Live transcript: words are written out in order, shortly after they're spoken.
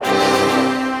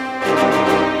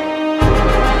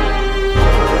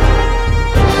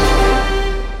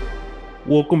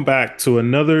Welcome back to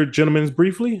another Gentleman's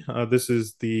Briefly. This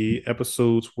is the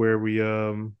episodes where we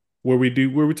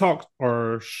talk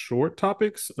our short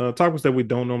topics, topics that we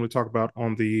don't normally talk about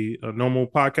on the normal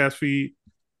podcast feed.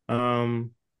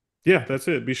 Um, yeah, that's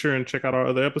it. Be sure and check out our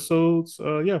other episodes.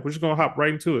 Yeah, we're just gonna hop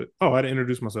right into it. Oh, I didn't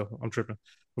introduce myself. I'm tripping.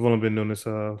 I've only been doing this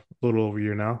a little over a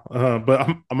year now.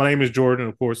 My name is Jordan.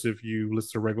 Of course, if you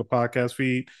listen to regular podcast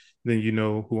feed, then you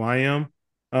know who I am.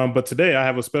 But today I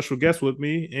have a special guest with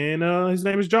me, and his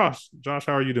name is Josh. Josh,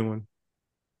 how are you doing?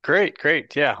 Great,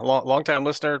 great. Yeah, long time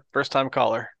listener, first time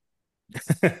caller.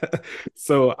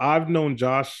 So I've known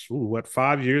Josh, what,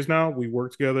 5 years now? We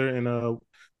work together, and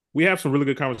we have some really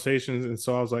good conversations. And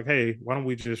so I was like, hey, why don't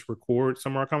we just record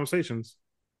some of our conversations?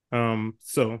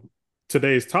 So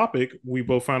today's topic, we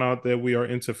both found out that we are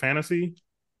into fantasy.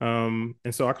 And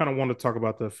so I kind of want to talk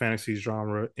about the fantasy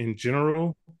genre in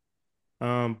general.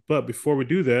 But before we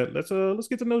do that, let's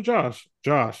get to know Josh.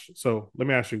 Josh, so let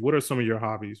me ask you, what are some of your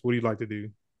hobbies? What do you like to do?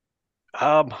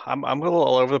 I'm a little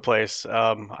all over the place.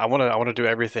 I wanna do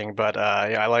everything, but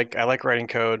yeah, I like writing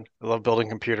code. I love building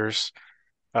computers.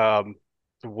 Um,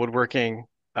 woodworking.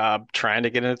 Trying to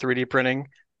get into 3D printing.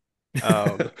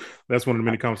 Um, That's one of the I,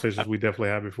 many conversations I, we definitely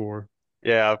had before.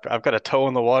 yeah, I've got a toe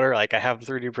in the water. Like I have a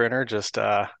 3D printer. Just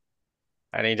I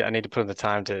need to put in the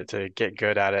time to get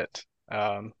good at it.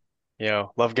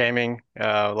 Love gaming.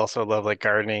 Also love like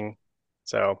gardening.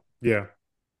 So Yeah.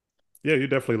 Yeah, you're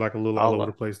definitely like a little all over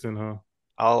the I'll place then, huh?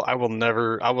 I will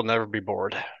never be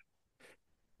bored.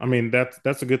 I mean,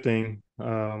 that's a good thing.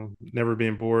 Never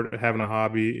being bored, having a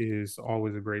hobby is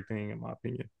always a great thing in my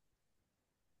opinion.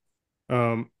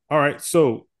 All right,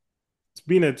 so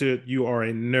being that you are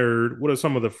a nerd, what are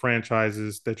some of the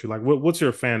franchises that you like? What's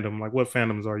your fandom? Like, what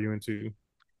fandoms are you into?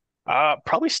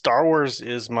 Probably Star Wars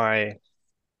is my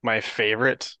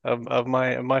favorite of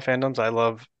my fandoms. I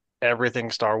love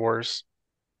everything Star Wars.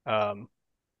 Um,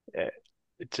 it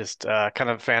just kind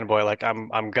of fanboy. Like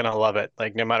I'm gonna love it.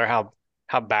 Like no matter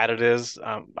how bad it is,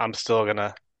 I'm still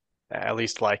gonna at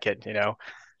least like it.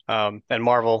 And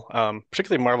Marvel,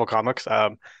 particularly Marvel comics.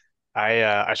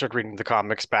 I started reading the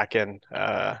comics back in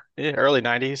early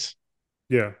 '90s.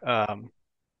 Yeah. Um,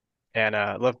 and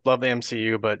love the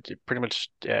MCU, but pretty much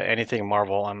anything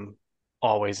Marvel, I'm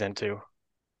always into.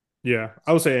 Yeah,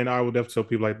 I would say, and I would definitely tell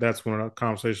people like that's one of the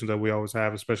conversations that we always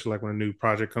have, especially like when a new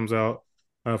project comes out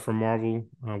from Marvel.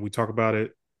 We talk about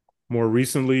it. More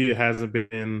recently, it hasn't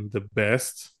been the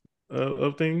best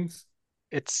of things.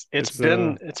 It's it's It's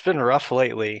been it's been rough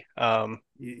lately.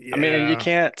 I mean, you yeah,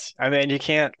 can't. I mean, you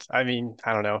can't. I mean,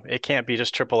 I don't know. It can't be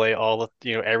just AAA all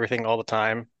everything all the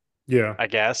time. yeah. I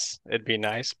guess it'd be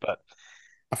nice, but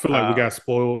I feel like we um, got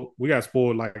spoiled. We got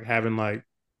spoiled like having like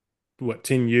what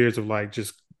 10 years of like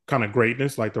just kind of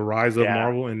greatness, like the rise of yeah,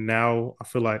 Marvel, and now I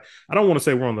feel like I don't want to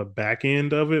say we're on the back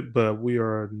end of it, but we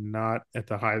are not at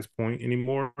the highest point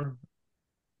anymore.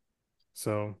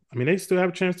 So, I mean, they still have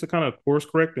a chance to kind of course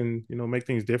correct and make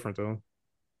things different, though.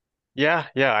 yeah.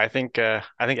 I think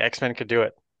X-Men could do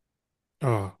it.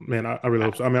 Oh man, I really Uh,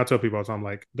 hope so. I mean, I tell people all the time,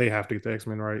 like they have to get the X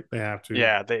Men right. They have to.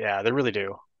 yeah, they really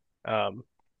do. Um,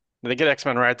 if they get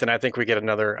X-Men right, then I think we get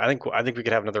another. I think we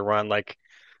could have another run like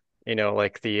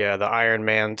like the Iron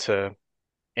Man to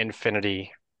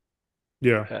Infinity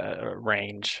Yeah.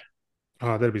 range.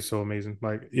 Oh, that'd be so amazing.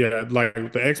 Like, yeah, like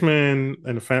the X Men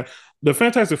and the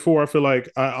Fantastic Four. I feel like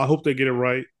I hope they get it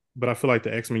right, but I feel like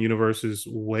the X Men universe is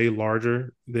way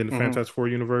larger than the Hmm. Fantastic Four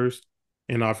universe,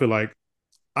 and I feel like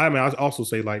I mean I also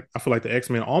say like I feel like the X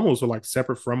Men almost are like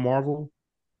separate from Marvel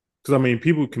because I mean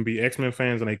people can be X Men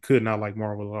fans and they could not like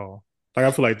Marvel at all. Like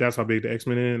I feel like that's how big the X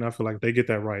Men is. And I feel like if they get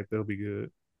that right, they'll be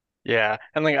good. Yeah,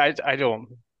 and like I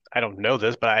don't know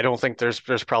this, but I don't think there's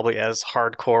probably as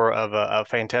hardcore of a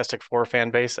Fantastic Four fan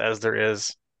base as there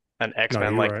is an No,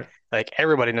 X-Men. you're Like right. like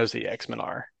everybody knows the X-Men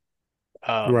are.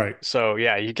 Right. So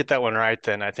yeah, you get that one right,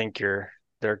 then I think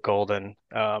they're golden.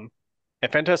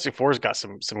 And Fantastic Four's got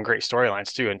some great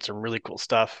storylines too, and some really cool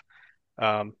stuff.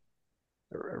 Um,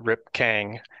 Rip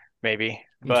Kang, maybe,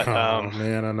 but Oh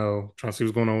man, I know. Trying to see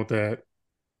what's going on with that.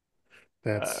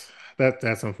 uh,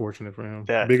 That's unfortunate for him.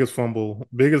 that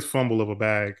Biggest fumble of a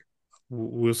bag.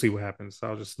 We'll see what happens.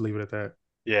 I'll just leave it at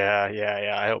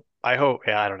yeah. I hope.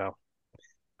 Yeah, I don't know.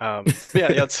 But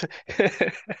yeah, it's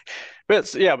but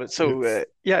that. so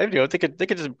yeah, they could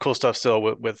do some cool stuff still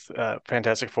with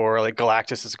Fantastic Four. Like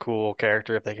Galactus is a cool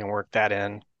character if they can work that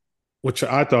in. Which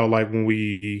I thought like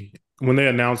when they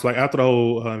announced like after the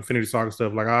whole Infinity Saga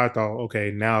stuff, like I thought,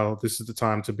 okay, now this is the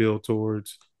time to build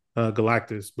towards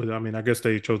Galactus. But I mean, I guess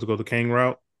they chose to go the Kang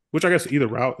route, which I guess either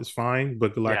route is fine.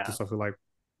 But Yeah, Galactus, I feel like,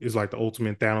 is like the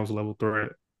ultimate Thanos level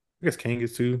threat. I guess Kang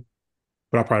is too.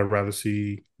 but I'd probably rather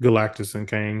see Galactus and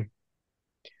Kang.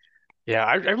 Yeah,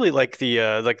 I really like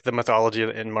the mythology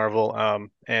in Marvel,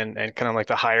 and kind of like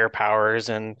the higher powers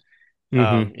and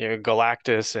Mm-hmm.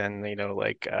 Galactus and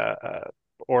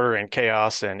Order and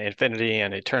Chaos and Infinity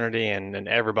and Eternity and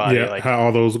everybody Yeah, like how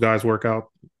all those guys work out.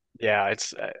 yeah,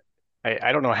 it's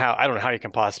I don't know how you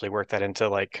can possibly work that into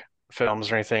like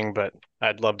films or anything, but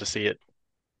I'd love to see it.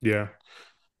 Yeah,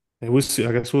 and we'll see.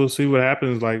 I guess we'll see what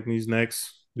happens like these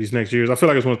next years. I feel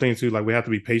like it's one of the things too. Like we have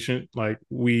to be patient. Like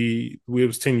we it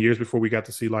was 10 years before we got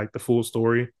to see like the full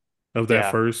story of that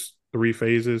Yeah. first three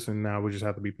phases, and now we just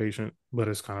have to be patient. But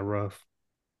it's kind of rough.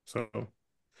 So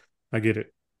I get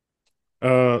it.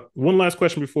 One last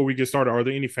question before we get started. Are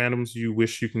there any fandoms you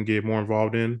wish you can get more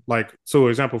involved in? Like, so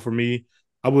example for me,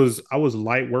 I was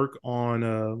light work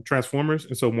on Transformers,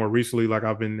 and so more recently, like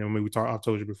I've been, I mean, I've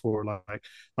told you before, like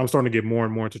I'm starting to get more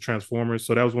and more into Transformers.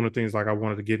 So that was one of the things like I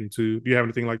wanted to get into. Do you have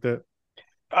anything like that?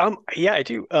 Yeah, I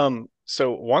do.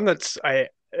 So one that's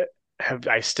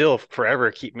I still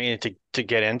forever keep meaning to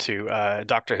get into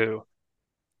Doctor Who.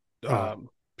 Oh, Um,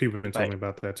 people have been telling me like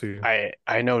about that too.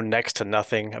 I know next to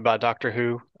nothing about Doctor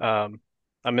Who.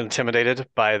 I'm intimidated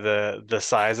by the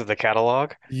size of the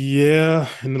catalog. Yeah,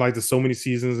 and like there's so many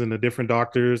seasons and the different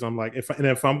doctors. I'm like, if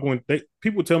I'm going,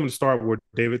 people tell me to start where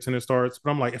David Tennant starts,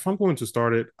 but I'm like, if I'm going to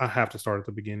start it, I have to start at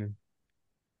the beginning.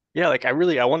 Yeah, like I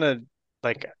want to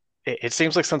like it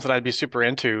seems like something I'd be super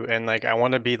into, and like I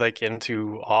want to be like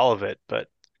into all of it, but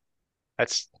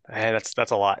that's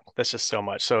a lot. That's just so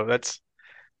much. So that's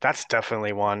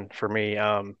definitely one for me.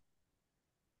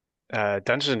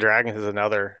 Dungeons and Dragons is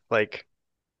another like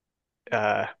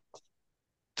uh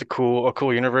it's a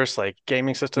cool universe like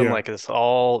gaming system Yeah. like this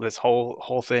whole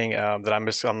thing that I'm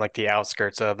just on like the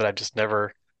outskirts of that I've just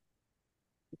never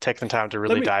taken the time to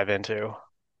Let really me dive into.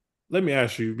 let me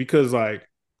ask you because like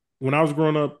when I was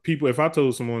growing up, people if I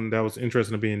told someone that was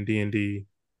interested in being D&D,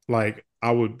 like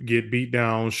I would get beat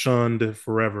down, shunned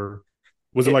forever.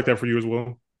 Was it It like that for you as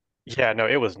well? Yeah, no,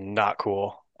 it was not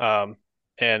cool.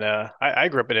 And I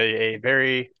grew up in a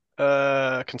very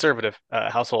conservative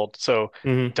household. So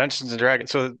Hmm. Dungeons and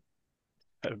Dragons. So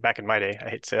back in my day, I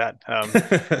hate to say that.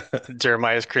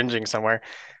 Jeremiah's cringing somewhere.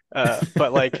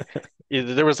 But like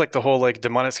there was like the whole like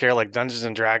demonic scare, like Dungeons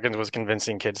and Dragons was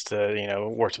convincing kids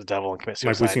to, worship the devil and commit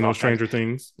Like we suicide seen and on all kinds. Stranger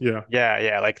Things. Yeah. Yeah,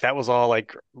 yeah, like that was all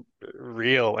like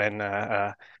real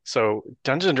and so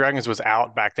Dungeons and Dragons was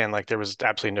out back then. Like there was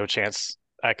absolutely no chance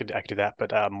I could do that.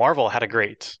 But Marvel had a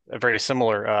very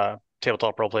similar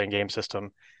tabletop role playing game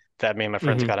system that me and my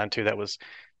friends Hmm. got into. It was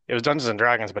Dungeons and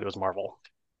Dragons, but it was Marvel,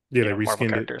 Yeah, they Marvel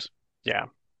reskinned it. characters. Yeah.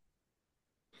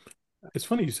 It's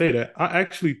funny you say that. I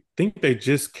actually think they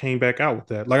just came back out with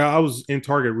that. Like I was in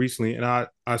Target recently, and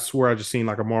I swear I just seen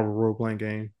like a Marvel role playing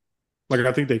game. Like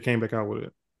I think they came back out with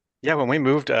it. Yeah, when we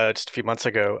moved just a few months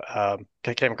ago,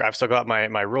 I've still got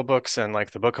my rule books and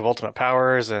like the Book of Ultimate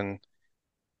Powers and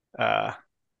uh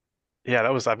yeah,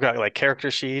 that was I've got like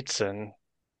character sheets and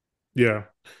Yeah,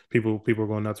 people are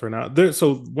going nuts right now.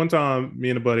 So one time, me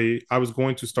and a buddy, I was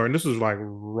going to start, and this was like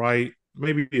right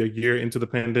maybe a year into the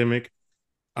pandemic.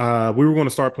 We were going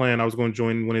to start playing. I was going to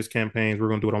join one of his campaigns. We were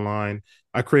going to do it online.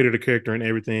 I created a character and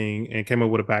everything, and came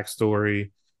up with a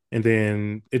backstory, and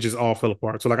then it just all fell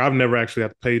apart. So like I've never actually had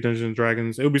to play Dungeons and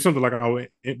Dragons. It would be something like I would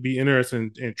be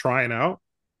interested in trying out.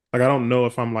 Like I don't know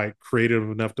if I'm like creative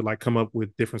enough to like come up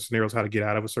with different scenarios how to get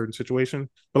out of a certain situation,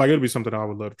 but like it'd be something I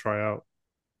would love to try out.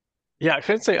 yeah, I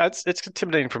couldn't say it's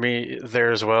intimidating for me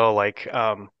there as well. Like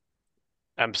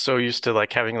I'm so used to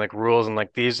like having like rules and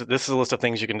like this is a list of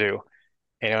things you can do,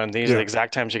 and these are the Yeah,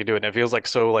 exact times you can do it. And it feels like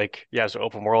so like yeah, it's an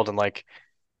open world and like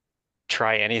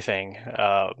try anything.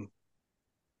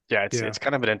 Yeah, yeah, it's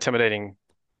kind of an intimidating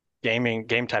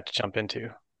game type to jump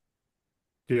into.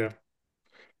 yeah.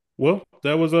 Well,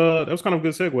 that was kind of a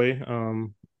good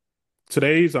segue.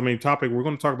 Today's, I mean, topic, we're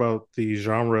going to talk about the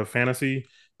genre of fantasy.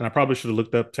 And I probably should have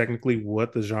looked up technically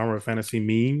what the genre of fantasy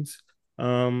means.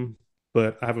 Um,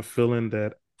 but I have a feeling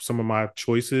that some of my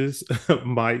choices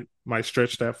might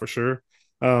stretch that for sure.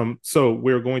 So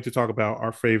we're going to talk about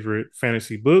our favorite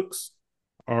fantasy books,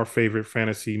 our favorite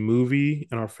fantasy movie,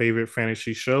 and our favorite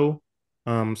fantasy show.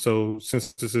 So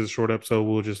since this is a short episode,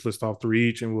 we'll just list off three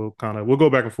each, and we'll go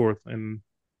back and forth. And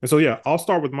so yeah, I'll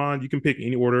start with mine. You can pick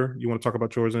any order you want to talk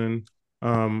about yours in.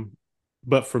 Um,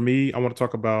 but for me, I want to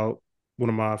talk about one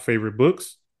of my favorite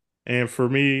books. And for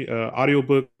me,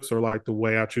 audiobooks are like the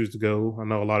way I choose to go. I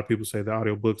know a lot of people say that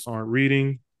audiobooks aren't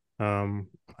reading. Um,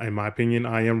 in my opinion,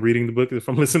 I am reading the book if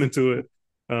I'm listening to it.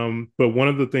 But one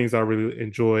of the things I really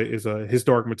enjoy is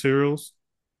historic materials.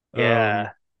 Um,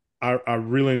 Yeah. I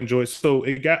really enjoyed. So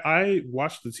it got. I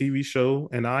watched the TV show,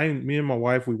 and me and my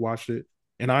wife, we watched it,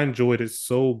 and I enjoyed it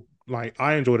so like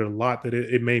I enjoyed it a lot that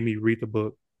it made me read the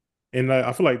book, and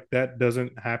I feel like that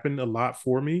doesn't happen a lot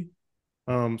for me.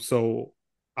 So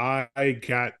I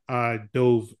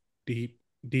dove deep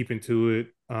deep into it.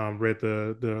 Read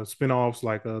the spinoffs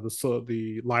like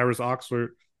the Lyra's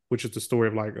Oxford, which is the story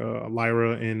of like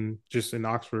Lyra in just in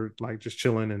Oxford, like just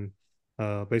chilling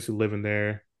and basically living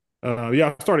there.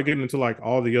 Yeah, I started getting into like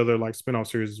all the other like spinoff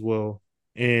series as well.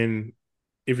 And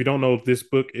if you don't know, this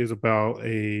book is about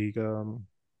a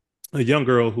young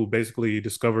girl who basically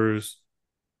discovers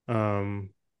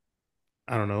um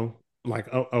I don't know, like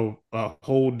a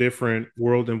whole different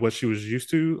world than what she was used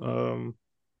to.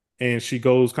 And she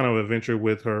goes kind of adventure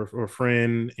with her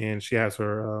friend, and she has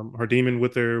her demon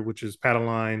with her, which is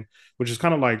Padaline, which is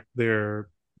kind of like their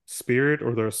spirit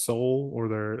or their soul or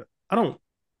their I don't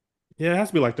yeah, it has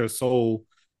to be like their soul,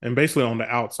 and basically on the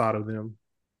outside of them.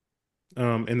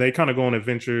 And they kind of go on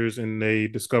adventures, and they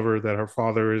discover that her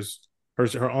father is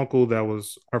her uncle that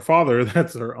was her father.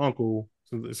 That's her uncle.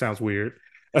 So it sounds weird.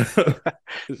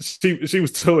 She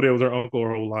was told it was her uncle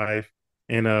her whole life,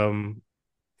 and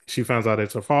she finds out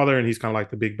it's her father, and he's kind of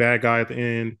like the big bad guy at the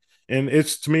end. And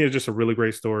it's to me, it's just a really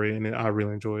great story, and I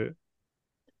really enjoy it.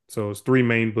 So it's three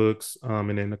main books,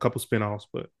 and then a couple spinoffs.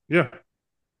 But yeah,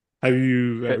 have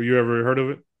you ever heard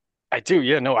of it? I do,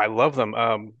 yeah, no, I love them.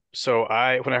 So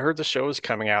I when I heard the show was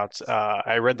coming out,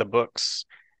 I read the books,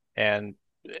 and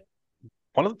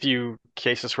one of the few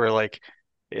cases where like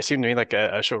it seemed to me like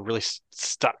a show really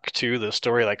stuck to the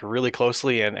story like really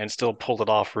closely and still pulled it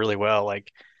off really well.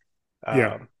 Like,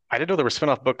 Yeah, I didn't know there were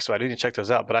spin-off books, so I didn't check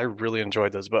those out, but I really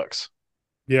enjoyed those books.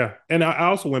 yeah, and I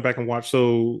also went back and watched.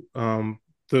 So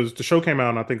the show came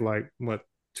out, in, I think like what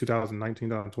 2019,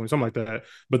 2020, something like that.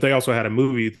 But they also had a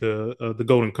movie, the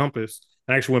Golden Compass.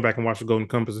 I actually went back and watched the Golden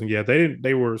Compass, and yeah,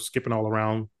 they were skipping all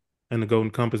around in the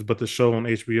Golden Compass, but the show on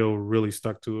HBO really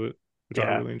stuck to it, which I Yeah.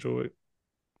 really enjoyed.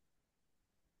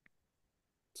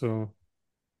 So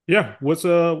yeah, what's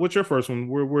your first one?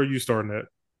 Where are you starting at?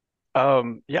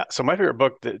 Yeah, so my favorite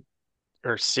book that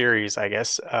or series, I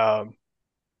guess,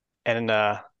 and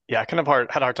yeah, I kind of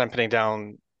had a hard time pinning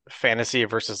down fantasy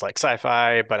versus like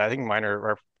sci-fi, but I think mine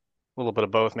are a little bit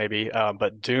of both maybe.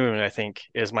 But Dune, I think,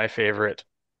 is my favorite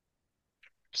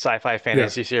sci-fi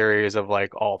Yeah, fantasy series of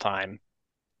like all time.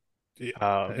 yeah,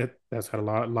 Um, that's had a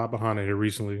lot behind it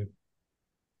recently.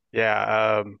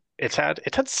 yeah, it's had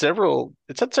several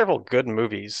good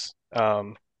movies.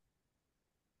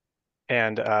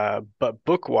 And but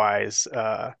book-wise,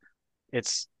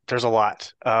 it's there's a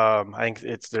lot. I think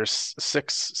there's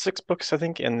six books I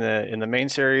think in the main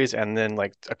series, and then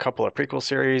like a couple of prequel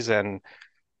series, and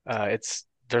it's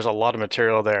there's a lot of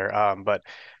material there. But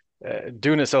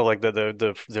Dune itself, like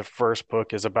the first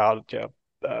book is about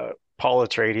Paul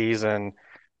Atreides and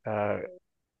uh,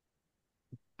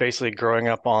 basically growing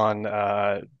up on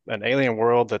an alien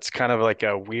world that's kind of like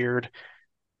a weird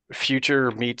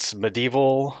future meets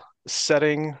medieval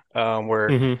setting,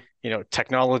 where Hmm.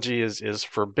 technology is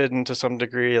forbidden to some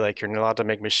degree. Like you're not allowed to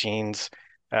make machines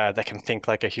that can think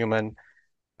like a human.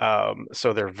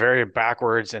 So they're very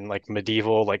backwards and like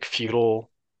medieval, like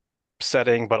feudal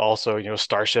setting, but also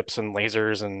starships and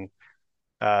lasers and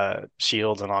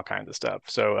shields and all kinds of stuff.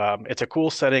 So it's a cool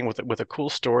setting with a cool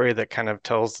story that kind of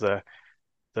tells the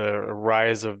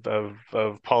rise of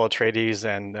Paul Atreides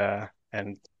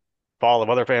and fall of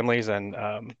other families, and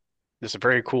just a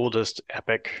very cool, just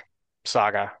epic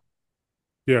saga.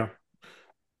 Yeah,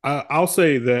 I'll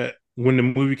say that when the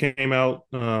movie came out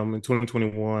in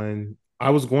 2021, I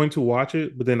was going to watch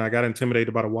it, but then I got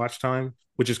intimidated by the watch time,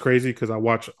 which is crazy because I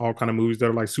watch all kind of movies that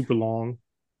are like super long.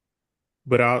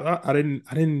 But I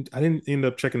didn't end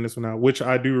up checking this one out, which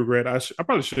I do regret. I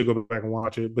probably should go back and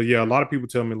watch it. But yeah, a lot of people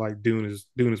tell me like Dune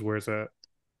is where it's at.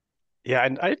 Yeah,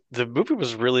 and the movie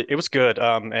was really it was good.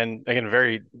 And again,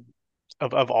 very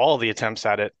of all the attempts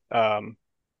at it,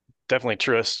 definitely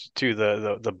truest to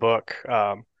the book.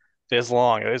 It is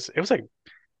long. It was like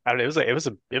I don't know, it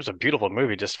was a beautiful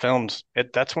movie, just filmed.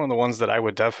 That's one of the ones that I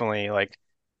would definitely like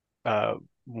uh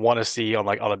want to see on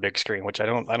like on a big screen, which I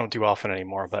don't do often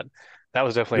anymore, but that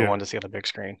was definitely Yeah. one to see on the big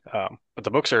screen. But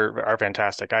the books are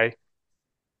fantastic.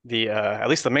 The at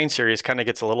least the main series kind of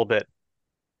gets a little bit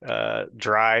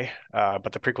dry,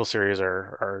 but the prequel series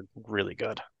are really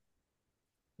good.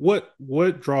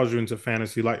 What draws you into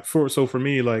fantasy? Like for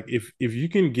me, like if you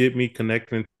can get me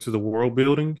connecting to the world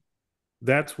building,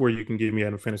 that's where you can get me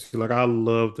out of fantasy. Like I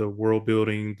love the world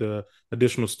building, the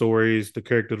additional stories, the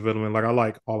character development. Like I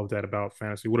like all of that about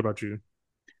fantasy. What about you?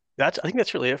 I think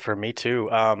that's really it for me too.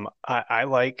 I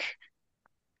like,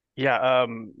 Yeah,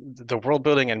 the world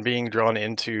building and being drawn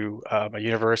into a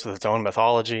universe with its own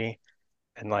mythology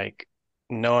and like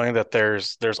knowing that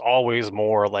there's always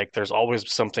more, like there's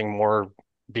always something more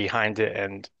behind it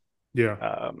and Yeah,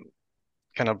 um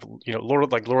kind of Lord of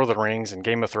the Rings and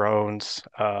Game of Thrones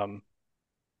are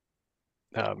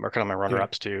kind of my yeah.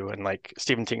 runner-ups too, and like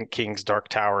King's Dark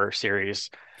Tower series.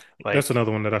 That's Like,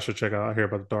 another one that I should check out. I hear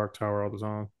about the Dark Tower all the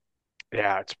time.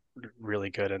 yeah, it's really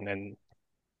good and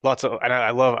lots of and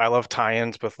I love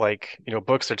tie-ins with like,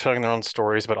 books. They're telling their own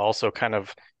stories, but also kind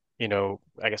of,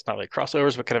 I guess not like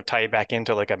crossovers, but kind of tie it back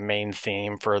into like a main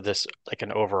theme for this like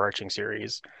an overarching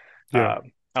series. Yeah.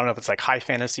 I don't know if it's like high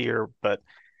fantasy or, but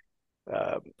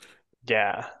uh,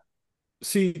 yeah.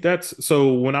 See, that's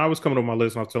so when I was coming up with my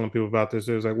list and I was telling people about this,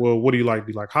 it was like, well, what do you like?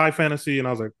 Do you like high fantasy? And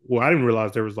I was like, well, I didn't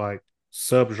realize there was like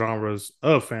subgenres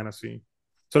of fantasy.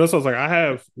 So that's what I was like, I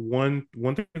have one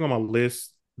thing on my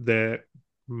list that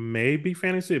may be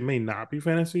fantasy, it may not be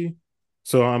fantasy.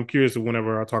 So I'm curious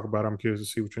whenever I talk about it, I'm curious to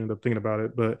see what you end up thinking about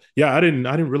it. But yeah, I didn't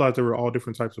realize there were all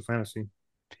different types of fantasy.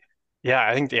 Yeah,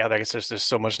 I think, yeah, I guess there's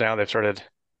so much now they've started,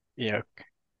 you know,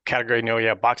 category,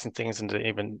 yeah, boxing things into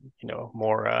even,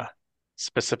 more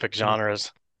specific Yeah.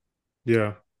 genres.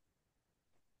 Yeah.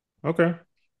 Okay.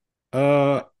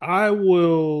 I'll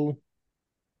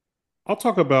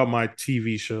talk about my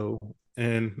TV show.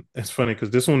 And it's funny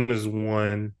because this one is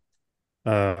one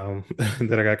that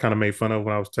I got kind of made fun of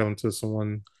when I was telling to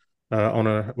someone when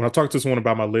I talked to someone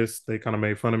about my list, they kind of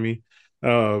made fun of me.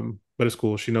 But it's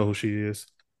cool. She know who she is.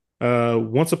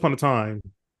 Once Upon a Time.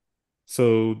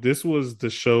 So this was the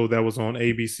show that was on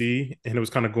ABC and it was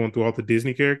kind of going through all the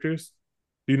Disney characters.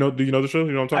 Do you know the show?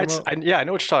 You know what I'm talking about? Yeah, I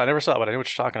know what you're talking. I never saw it, but I know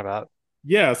what you're talking about.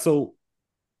 Yeah, so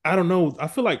I don't know. I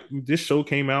feel like this show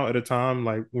came out at a time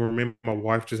like where me and my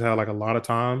wife just had like a lot of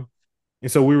time.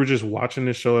 And so we were just watching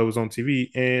this show that was on TV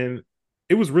and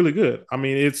it was really good. I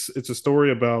mean, it's a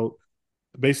story about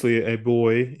basically a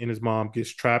boy and his mom gets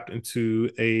trapped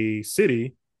into a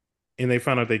city and they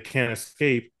find out they can't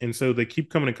escape, and so they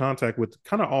keep coming in contact with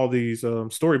kind of all these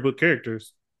storybook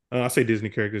characters. I say Disney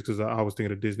characters because I was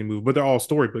thinking of Disney movie, but they're all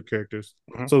storybook characters.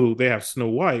 Hmm. So they have Snow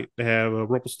White, they have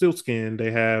Rumpelstiltskin,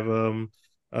 they have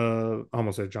I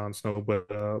almost said Jon Snow,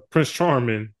 but Prince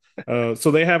Charming.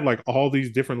 So they have like all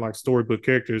these different like storybook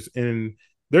characters, and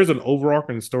there's an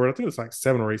overarching story. I think it's like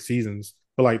 7 or 8 seasons,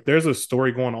 but like there's a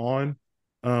story going on,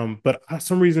 but for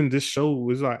some reason this show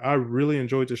was like I really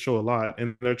enjoyed the show a lot,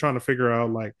 and they're trying to figure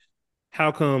out like how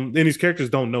come and these characters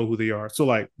don't know who they are. So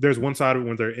like there's one side of it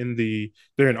when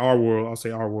they're in our world, I'll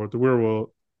say our world, the real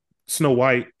world. Snow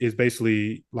White is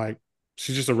basically like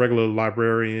she's just a regular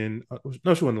librarian.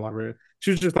 No, she wasn't a librarian.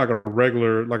 She was just like a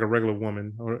regular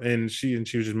woman, and she was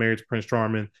just married to Prince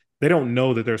Charming. They don't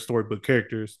know that they're storybook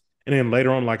characters, and then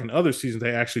later on, like in other seasons,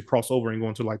 they actually cross over and go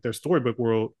into like their storybook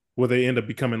world where they end up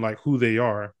becoming like who they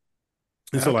are.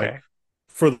 And so like Okay.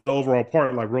 for the overall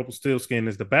part, like Rumpelstiltskin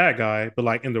is the bad guy, but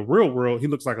like in the real world, he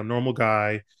looks like a normal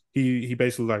guy. He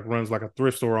basically like runs like a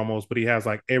thrift store almost, but he has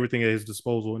like everything at his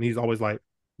disposal, and he's always like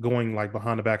going like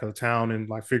behind the back of the town and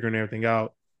like figuring everything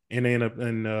out. And they end up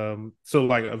and so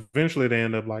like eventually they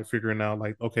end up like figuring out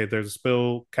like okay, there's a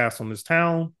spell cast on this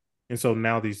town, and so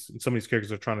now these some of these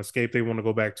characters are trying to escape. They want to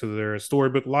go back to their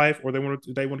storybook life, or they want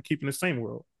to keep in the same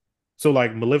world. So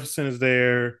like Maleficent is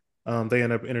there. They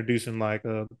end up introducing like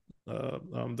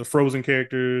the Frozen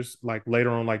characters like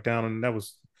later on, like down, and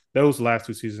those last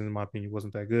 2 seasons, in my opinion,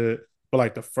 wasn't that good. But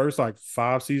like the first like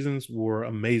 5 seasons were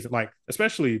amazing. Like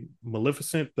especially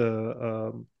Maleficent,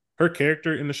 the her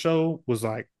character in the show was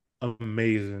like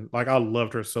amazing. Like I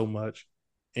loved her so much,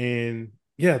 and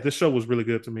yeah, this show was really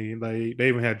good to me. They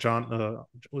even had John,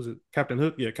 was it Captain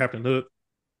Hook? Yeah, Captain Hook.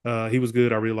 He was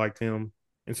good. I really liked him.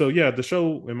 And so, yeah, the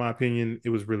show, in my opinion, it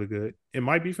was really good. It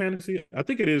might be fantasy. I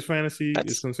think it is fantasy. It's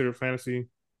That's considered fantasy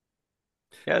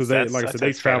yeah, because they, like I said, they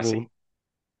that's fantasy. travel.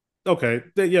 Okay,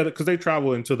 yeah, because they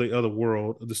travel into the other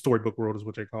world. The storybook world is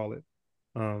what they call it.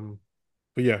 Um,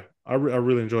 but yeah, I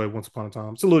really enjoyed Once Upon a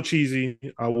Time. It's a little cheesy,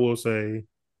 I will say.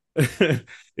 It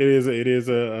was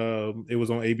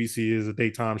on ABC as a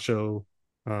daytime show.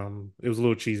 It was a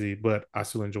little cheesy, but I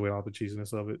still enjoy all the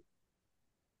cheesiness of it.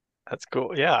 That's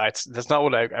cool. Yeah, that's not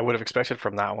what I would have expected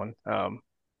from that one.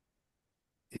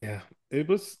 Yeah, it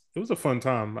was a fun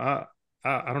time. I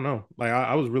don't know. Like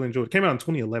I was really enjoyed it. It came out in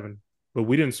 2011, but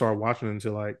we didn't start watching it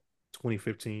until like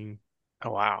 2015.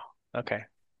 Oh wow. Okay.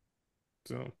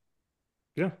 So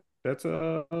yeah, that's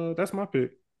my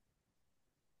pick.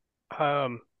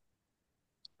 Um,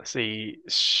 let's see.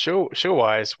 Show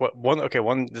wise, what one? Okay,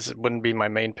 one. This wouldn't be my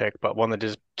main pick, but one that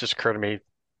just occurred to me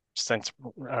since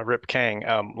Rip Kang.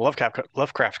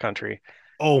 Lovecraft Country.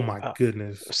 Oh my Uh,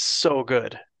 goodness. so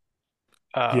good.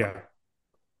 Um, Yeah.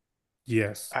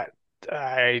 Yes. I,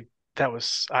 I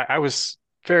I was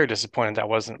very disappointed that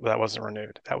wasn't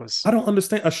renewed. That was I don't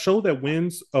understand a show that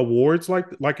wins awards like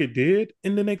it did,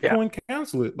 and then they yeah, go and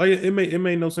cancel it. Like it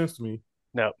made no sense to me.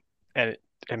 no, and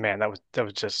man, that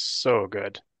was just so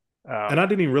good. And Um, I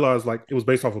didn't even realize like it was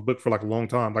based off a book for like a long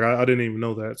time. Like I didn't even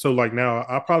know that. So like now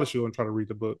I probably should go and try to read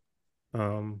the book.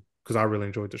 Because I really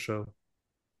enjoyed the show.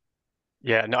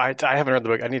 yeah, no, I haven't read the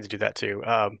book. I need to do that too.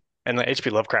 And the H.P.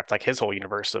 Lovecraft, like his whole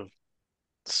universe of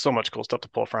so much cool stuff to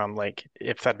pull from. Like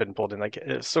if that had been pulled in, like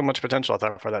so much potential I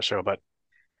thought for that show. But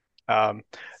um,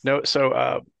 no,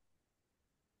 so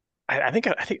I think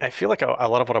I feel like a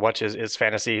lot of what I watch is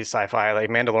fantasy, sci-fi. Like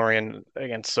Mandalorian,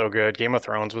 again, so good. Game of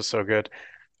Thrones was so good.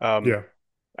 Um, Yeah.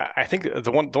 I think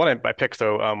the one I picked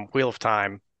though, Wheel of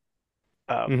Time.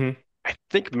 Um, Hmm. I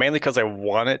think mainly because I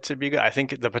want it to be good. I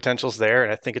think the potential's there,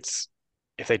 and I think it's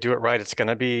if they do it right, it's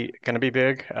gonna be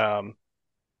big.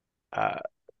 Uh,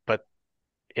 but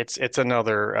it's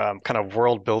another kind of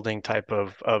world building type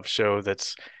of show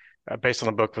that's based on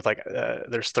a book with like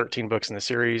there's 13 books in the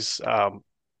series,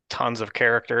 tons of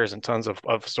characters and tons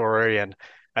of story, and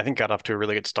I think got off to a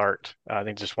really good start. I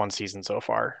think just one season so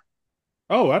far.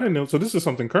 Oh, I didn't know. So this is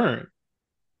something current.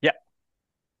 Yeah.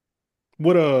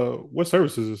 What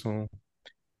service is this on?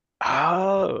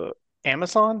 Uh,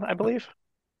 Amazon, I believe.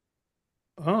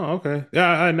 Oh, okay. Yeah,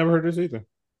 I never heard this either.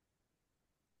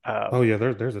 Oh Um, yeah,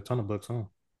 there's a ton of books, huh?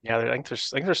 yeah, I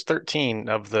think there's 13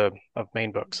 of the of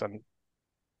main books, and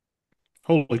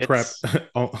Holy crap. it's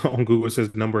On Google it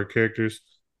says number of characters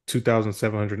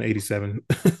 2,787.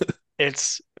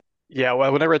 it's yeah.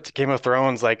 Well, whenever it's Game of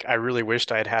Thrones, like I really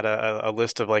wished I had had a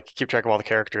list of like keep track of all the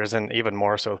characters, and even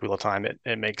more so with Wheel of Time,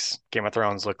 it makes Game of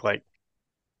Thrones look like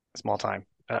small time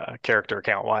character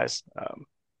count wise.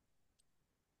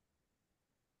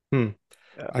 Hmm.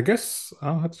 Uh, I guess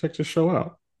I'll have to check this show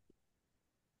out.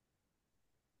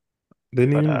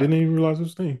 but Didn't even realize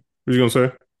this thing. What you gonna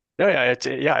say? no,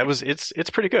 yeah, it was it's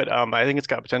pretty good. I think it's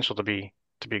got potential to be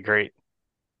great.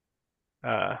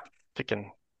 If it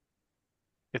can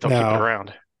if they'll keep it Now,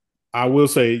 around. I will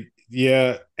say,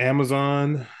 yeah,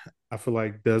 Amazon, I feel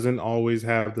like doesn't always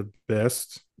have the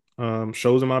best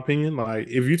shows in my opinion. Like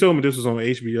if you told me this was on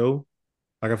HBO,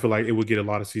 like I feel like it would get a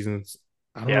lot of seasons.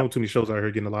 I don't Yeah, know too many shows out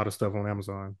here getting a lot of stuff on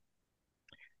Amazon.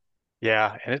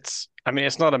 yeah, and it's I mean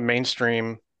it's not a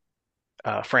mainstream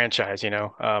franchise, you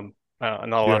know. Not a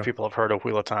lot of Yeah, people have heard of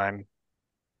Wheel of Time.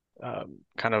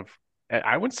 Kind of,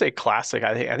 I wouldn't say classic.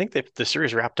 I think the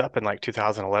series wrapped up in like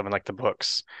 2011, like the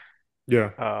books.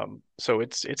 yeah, So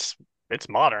it's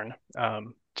modern,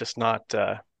 just not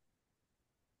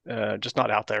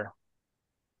out there.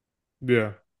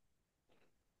 yeah.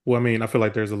 Well, I mean, I feel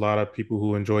like there's a lot of people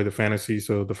who enjoy the fantasy.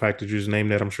 So the fact that you just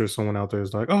named that, I'm sure someone out there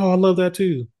is like, oh, I love that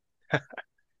too.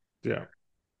 Yeah.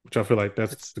 Which I feel like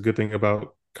that's It's the good thing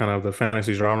about kind of the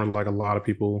fantasy genre. Like a lot of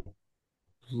people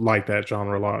like that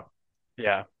genre a lot.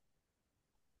 yeah,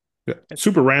 Yeah. it's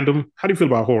Super random. How do you feel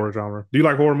about horror genre? Do you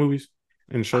like horror movies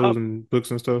and uh, shows and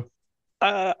books and stuff?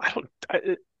 I don't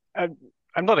I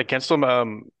I'm not against them. I've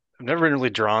never been really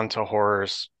drawn to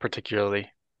horrors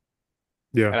particularly.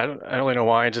 Yeah. And I don't really know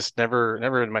why. Just never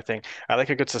been my thing. I like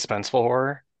a good suspenseful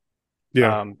horror.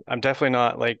 Yeah. I'm definitely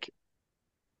not like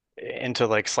into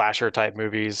like slasher type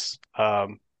movies.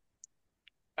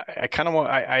 I kind of want.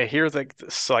 I hear like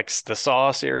like the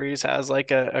Saw series has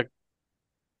like a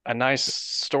nice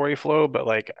story flow, but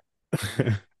like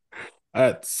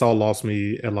Saw lost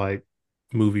me at like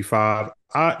movie five.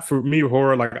 For me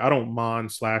horror, like I don't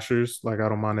mind slashers. Like I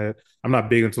don't mind it. I'm not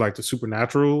big into like the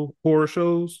supernatural horror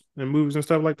shows and movies and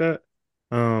stuff like that.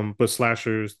 But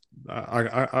slashers,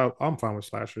 I'm fine with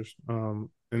slashers. And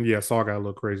yeah, Saw got a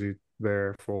little crazy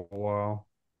there for a while.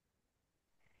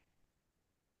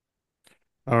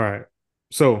 All right.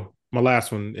 So my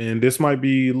last one, and this might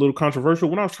be a little controversial.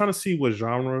 When I was trying to see what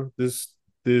genre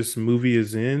this movie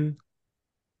is in,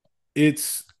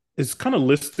 it's it's kind of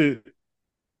listed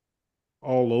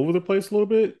all over the place a little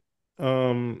bit.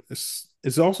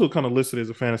 It's also kind of listed as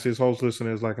a fantasy. It's also listed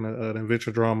as like an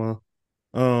adventure drama.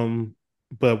 Um,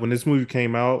 but when this movie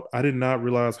came out, I did not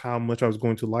realize how much I was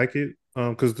going to like it.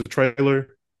 Because the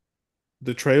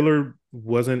trailer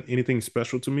wasn't anything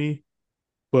special to me.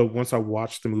 But once I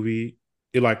watched the movie,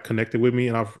 it like connected with me,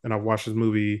 and I've watched this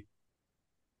movie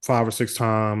 5 or 6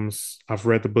 times. I've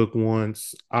read the book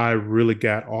once. I really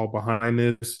got all behind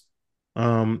this.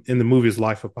 And the movie is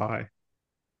Life of Pi.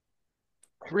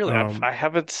 really, Um, I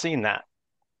haven't seen that.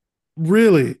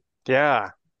 really,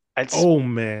 Yeah, it's oh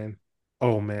man,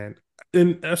 oh man,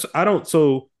 and I don't.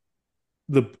 So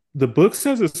the book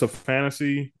says it's a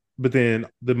fantasy, but then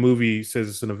the movie says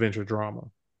it's an adventure drama.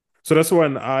 So that's why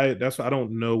I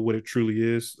don't know what it truly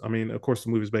is. I mean, of course, the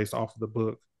movie is based off of the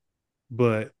book,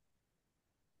 but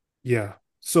yeah.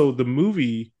 So the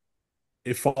movie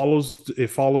it follows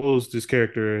this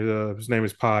character. His name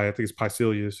is Pi. I think it's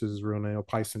Pycilius is his real name. Or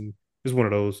Pyson is one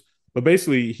of those. But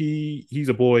basically, he's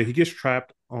a boy. He gets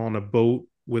trapped on a boat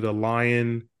with a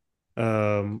lion,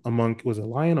 a monkey. Was a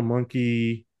lion, a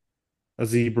monkey, a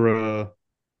zebra,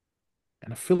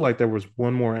 and I feel like there was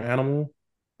one more animal.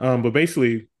 But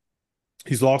basically,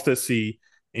 he's lost at sea,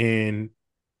 and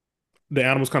the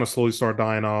animals kind of slowly start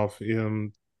dying off.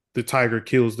 The tiger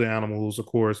kills the animals, of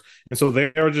course, and so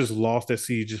they are just lost at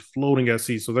sea, just floating at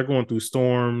sea. So they're going through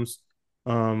storms.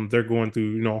 They're going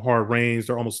through hard rains.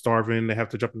 They're almost starving. They have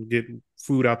to jump and get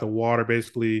food out the water,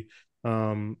 basically.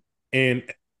 And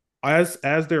as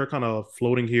they're kind of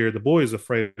floating here, the boy is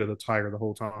afraid of the tiger the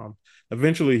whole time.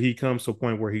 Eventually, he comes to a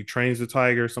point where he trains the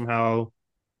tiger somehow,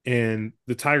 and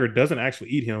the tiger doesn't actually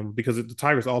eat him because the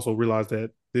tigers also realize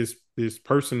that this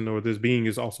person or this being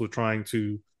is also trying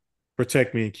to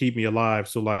protect me and keep me alive.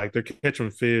 So like they're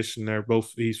catching fish and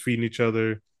he's feeding each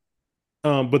other.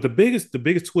 But the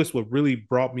biggest twist, what really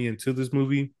brought me into this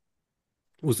movie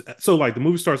was, so like the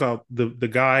movie starts out, the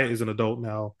guy is an adult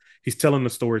now. He's telling the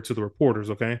story to the reporters.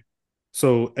 Okay,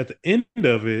 so at the end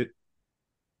of it,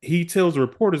 he tells the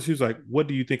reporters, he's like, "What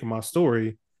do you think of my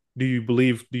story? Do you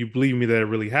believe me that it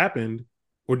really happened,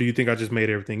 or do you think I just made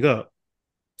everything up?"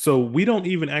 So we don't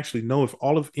even actually know if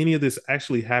all of any of this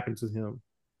actually happened to him.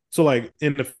 So like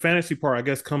in the fantasy part, I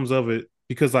guess comes of it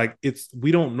because like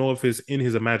we don't know if it's in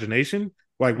his imagination.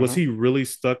 Like was Hmm. he really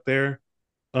stuck there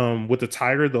with the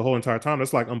tiger the whole entire time?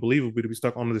 That's like unbelievable to be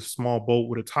stuck on this small boat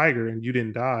with a tiger and you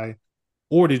didn't die.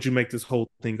 Or did you make this whole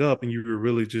thing up and you were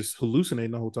really just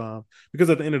hallucinating the whole time? Because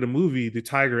at the end of the movie, the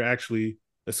tiger actually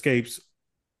escapes.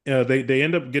 They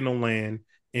end up getting on land,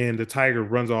 and the tiger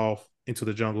runs off into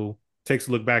the jungle, takes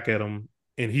a look back at him,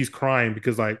 and he's crying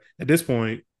because like at this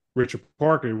point, Richard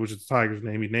Parker, which is the tiger's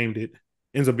name, he named it,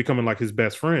 ends up becoming like his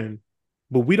best friend.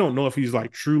 But we don't know if he's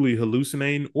like truly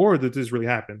hallucinating or that this really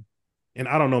happened. And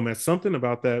I don't know, man. Something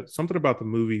about the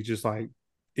movie, just like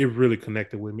it really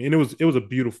connected with me, and it was a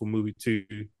beautiful movie too.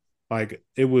 Like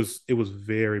it was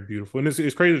very beautiful, and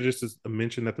it's crazy just to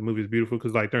mention that the movie is beautiful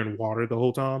because like they're in water the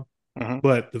whole time, Hmm.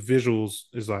 but the visuals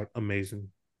is like amazing.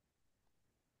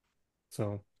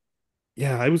 So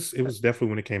yeah, it was definitely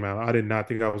when it came out. I did not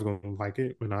think I was going to like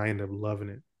it, but I ended up loving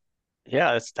it.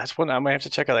 Yeah, that's one I might have to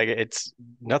check out. Like it's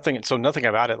nothing, so nothing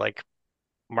about it, like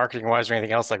marketing wise or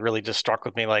anything else, like really just struck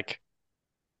with me. Like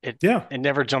it Yeah, it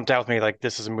never jumped out with me like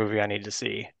this is a movie I need to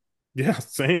see. yeah,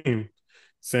 same.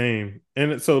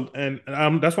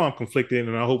 And that's why I'm conflicted.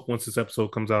 And I hope once this episode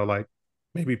comes out, like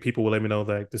maybe people will let me know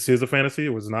that this is a fantasy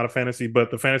or it's not a fantasy.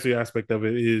 But the fantasy aspect of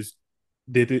it is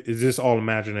this all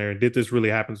imaginary? Did this really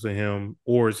happen to him,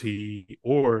 or is he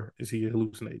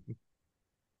hallucinating?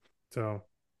 So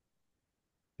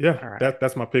yeah, All right.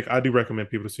 that's my pick. I do recommend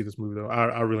people to see this movie though.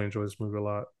 I really enjoy this movie a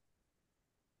lot.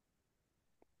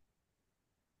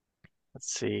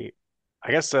 Let's see.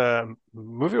 I guess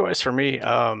movie wise for me,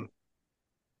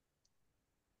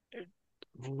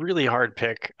 really hard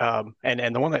pick.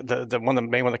 And the one that the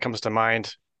main one that comes to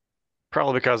mind,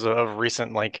 probably because of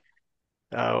recent like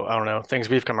I don't know, things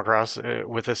we've come across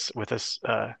with this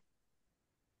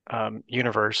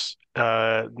universe.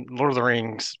 Lord of the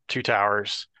Rings, Two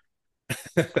Towers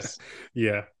was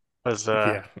Yeah, was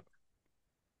yeah.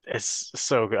 it's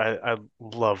so good. I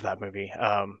love that movie.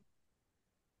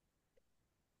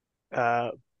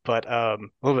 Uh, but a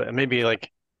little bit maybe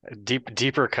like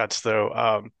deeper cuts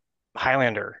though.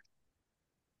 Highlander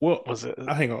Well, was it?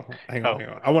 hang on, hang on, Oh, hang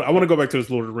on. I want to go back to this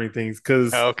Lord of the Ring things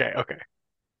because okay, okay.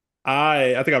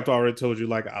 I think I've already told you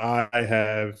like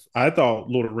I thought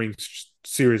Lord of the Rings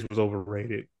series was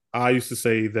overrated. I used to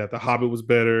say that The Hobbit was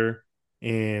better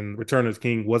and Return of the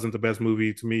King wasn't the best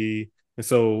movie to me. And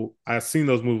so I seen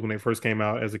those movies when they first came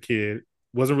out as a kid.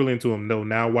 Wasn't really into them. No,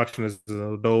 now watching as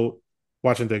an adult,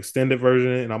 watching the extended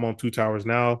version, and I'm on Two Towers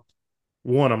now.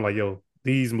 One, I'm like, yo,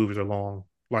 these movies are long.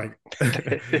 Like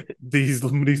these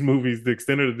movies, the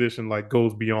extended edition like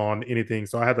goes beyond anything.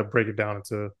 So I had to break it down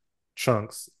into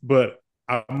chunks. But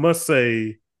I must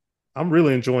say, I'm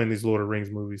really enjoying these Lord of the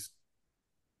Rings movies.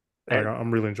 Like And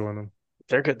I'm really enjoying them.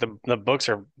 they're good. The books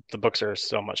are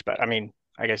so much better. I mean,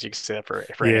 I guess you could say that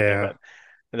for anything, Yeah. but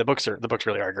the books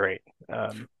really are great.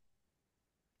 Um,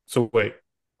 So wait,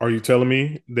 are you telling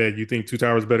me that you think Two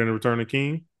Towers is better than Return of the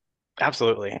King?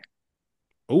 Absolutely.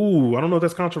 Oh, I don't know if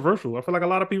that's controversial. I feel like a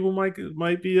lot of people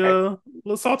might be I, a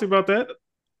little salty about that.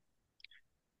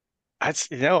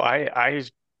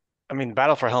 I mean,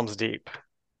 Battle for Helm's Deep,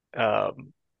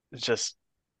 it's just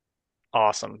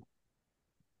awesome.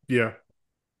 Yeah,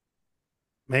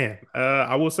 man.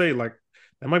 I will say like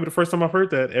that might be the first time I've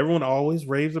heard that. Everyone always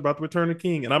raves about the Return of the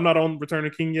King, and I'm not on Return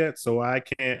of the King yet, so I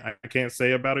can't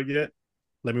say about it yet.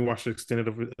 Let me watch the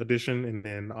extended edition, and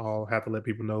then I'll have to let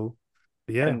people know.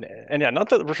 But yeah, And yeah, not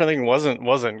that the Return of the King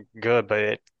wasn't good,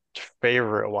 but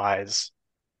favorite wise,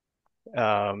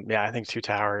 yeah, I think Two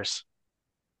Towers.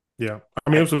 yeah. I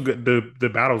mean, it I was a good. The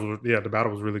battles were yeah, the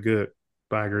battle was really good.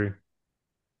 But I agree.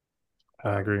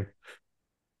 I um, agree.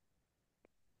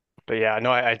 but yeah,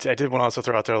 no, I did want to also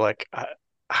throw out there like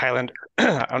Highlander.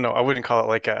 I don't know, I wouldn't call it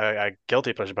like a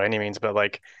guilty pleasure by any means, but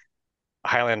like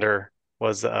Highlander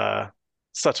was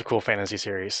such a cool fantasy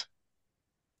series.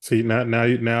 See now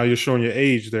you're showing your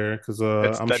age there because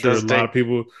I'm That sure does a lot of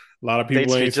people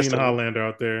dates me ain't seen Highlander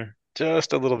out there.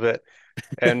 just a little bit.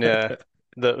 And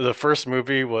the first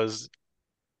movie was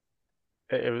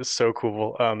it was so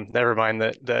cool. Never mind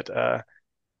that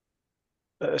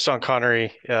Sean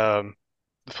Connery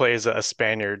plays a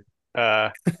Spaniard,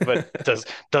 but does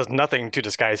nothing to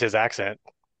disguise his accent.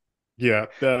 Yeah,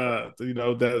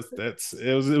 that's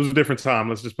it was a different time.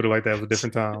 Let's just put it like that. It was a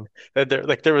different time.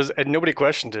 There was and nobody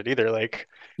questioned it either. Like,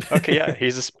 okay, yeah,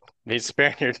 he's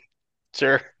Spaniard,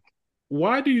 sure.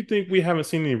 Why do you think we haven't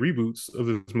seen any reboots of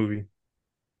this movie?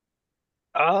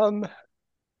 Um,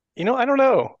 I don't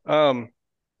know.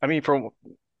 I mean,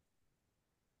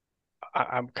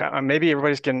 maybe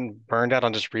everybody's getting burned out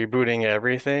on just rebooting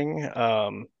everything.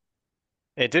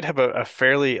 It did have a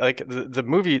fairly like the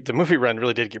movie run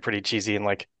really did get pretty cheesy, and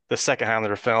like the second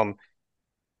Highlander film,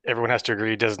 everyone has to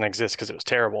agree doesn't exist because it was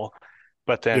terrible.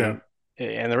 But Yeah. then,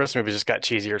 and the rest of the movie just got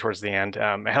cheesier towards the end. It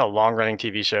had a long running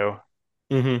TV show.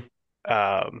 Hmm.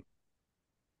 Um,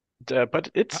 but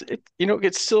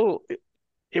it's still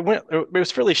it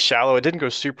was fairly shallow. It didn't go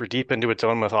super deep into its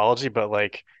own mythology, but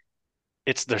like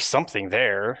there's something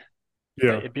there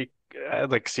that Yeah.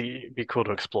 I'd like to see it'd be cool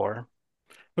to explore.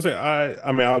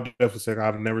 I mean I'll definitely say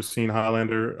I've never seen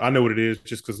Highlander. I know what it is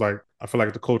just because like I feel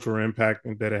like the cultural impact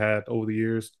that it had over the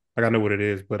years. Like I know what it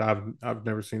is, but I've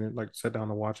never seen it like sat down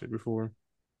to watch it before.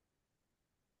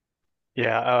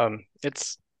 Yeah,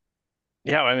 it's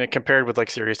yeah. I mean, compared with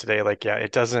like series today, like yeah,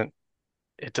 it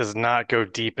does not go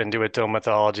deep into its own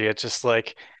mythology. It's just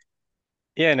like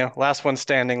yeah, no, last one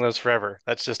standing lives forever.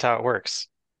 That's just how it works.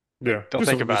 Like Yeah, don't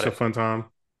think about just a it. fun time.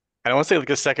 I don't want to say like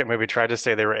the second movie tried to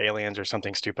say they were aliens or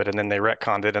something stupid, and then they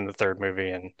retconned it in the third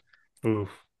movie, and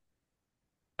Oof.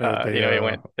 They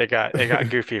it got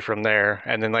goofy from there.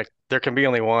 And then like there can be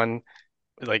only one,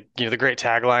 like the great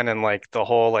tagline and like the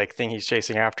whole like thing he's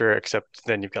chasing after, except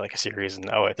then you've got like a series and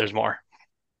oh wait, there's more.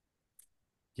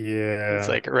 It's Yeah,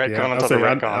 like retcon yeah. on I'll top of say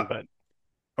retcon, but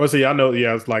I would say I know.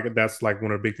 Yeah, it's like that's like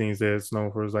one of the big things that it's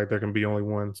known for is like there can be only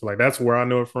one. So like that's where I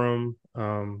know it from.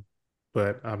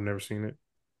 But I've never seen it.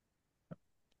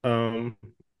 Um,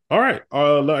 all right.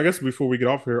 I guess before we get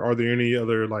off here, are there any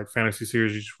other like fantasy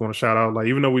series you just want to shout out? Like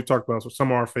even though we've talked about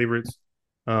some of our favorites,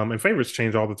 and favorites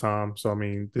change all the time. So I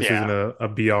mean, this isn't yeah. a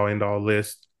be all end all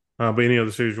list. But any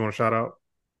other series you want to shout out?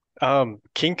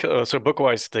 So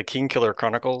book-wise, the King Killer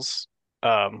Chronicles,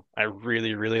 I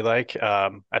really, really like. I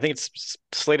think it's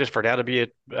slated for now to be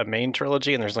a main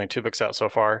trilogy, and there's only two books out so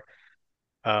far.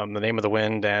 The Name of the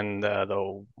Wind and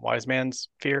the Wise Man's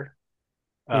Fear.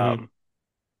 Hmm.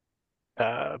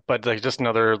 Um, but like just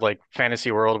another like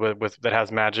fantasy world with that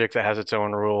has magic, that has its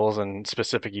own rules and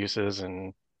specific uses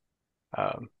and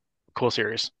um, cool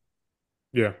series.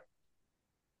 Yeah.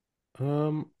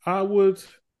 I would.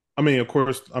 I mean, of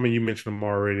course. I mean, you mentioned them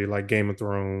already, like Game of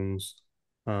Thrones,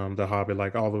 The Hobbit,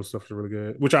 like all those stuff are really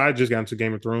good. Which I just got into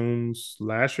Game of Thrones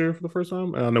last year for the first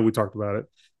time. And I know we talked about it,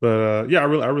 but yeah, I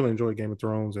really enjoy Game of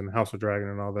Thrones and House of Dragon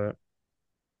and all that.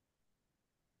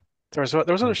 There was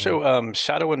another Um, show,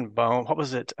 Shadow and Bone. What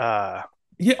was it?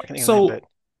 yeah. I can't think of the name, but So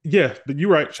yeah, you're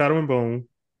right. Shadow and Bone.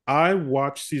 I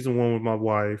watched season one with my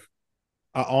wife.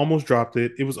 I almost dropped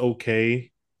it. It was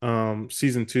okay.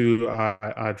 Season two,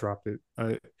 I dropped it.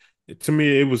 To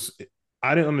me, it was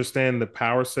I didn't understand the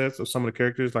power sets of some of the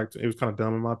characters. Like it was kind of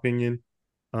dumb in my opinion.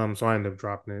 So I ended up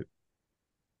dropping it.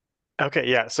 okay,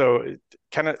 yeah. So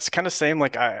it's kind of same.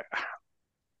 Like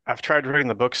I've tried reading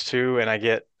the books too, and I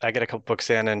get a couple books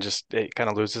in, and just it kind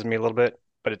of loses me a little bit.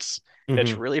 But it's Hmm.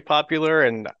 really popular,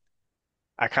 and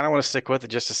I kind of want to stick with it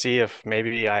just to see if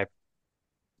maybe I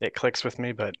it clicks with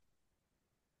me. But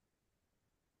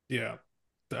Yeah,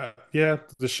 yeah.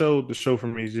 The show for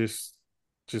me just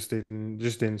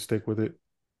didn't stick with it.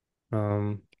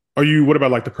 Are you? What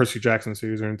about like the Percy Jackson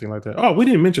series or anything like that? Oh, we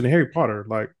didn't mention Harry Potter.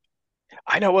 Like,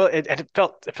 I know. Well, it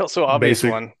felt so obvious. Basic,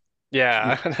 One,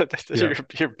 yeah, yeah.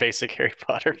 your basic Harry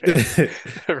Potter fan,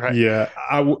 right? Yeah,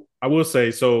 I will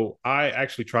say so. I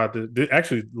actually tried to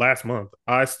actually last month.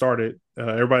 I started.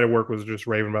 Everybody at work was just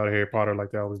raving about Harry Potter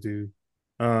like they always do.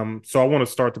 So I want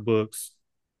to start the books,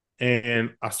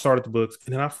 and I started the books,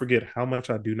 and then I forget how much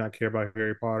I do not care about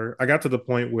Harry Potter. I got to the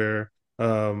point where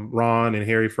Ron and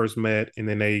Harry first met, and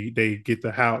then they get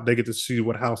the house, they get to see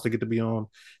what house they get to be on,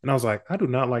 and I was like, I do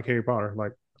not like Harry Potter.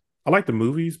 Like I like the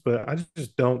movies, but I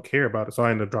just don't care about it. So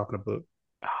I ended up dropping the book.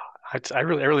 I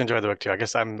really enjoyed the book too. I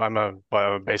guess I'm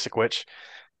a basic witch.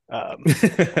 Um,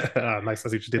 Nice, I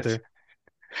see what you did it's there.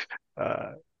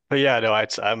 uh, but yeah, no,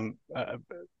 I'm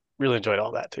really enjoyed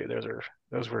all that too.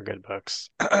 Those were good books.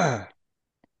 Yeah,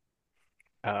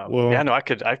 Well, no, I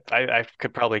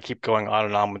could probably keep going on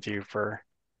and on with you for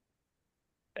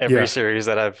every yeah, series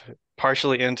that I've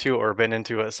partially into or been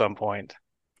into at some point.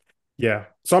 yeah.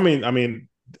 So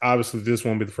obviously, this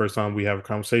won't be the first time we have a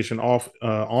conversation off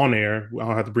on air.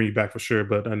 I'll have to bring you back for sure,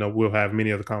 but I know we'll have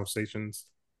many other conversations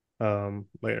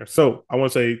later. So I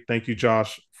want to say thank you,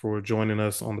 Josh, for joining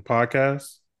us on the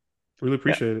podcast. Really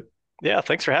Yeah, appreciate it. yeah,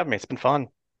 thanks for having me. It's been fun.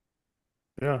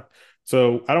 Yeah.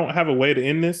 So I don't have a way to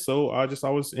end this, so I just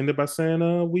always end it by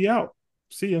saying, "We out.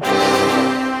 See ya."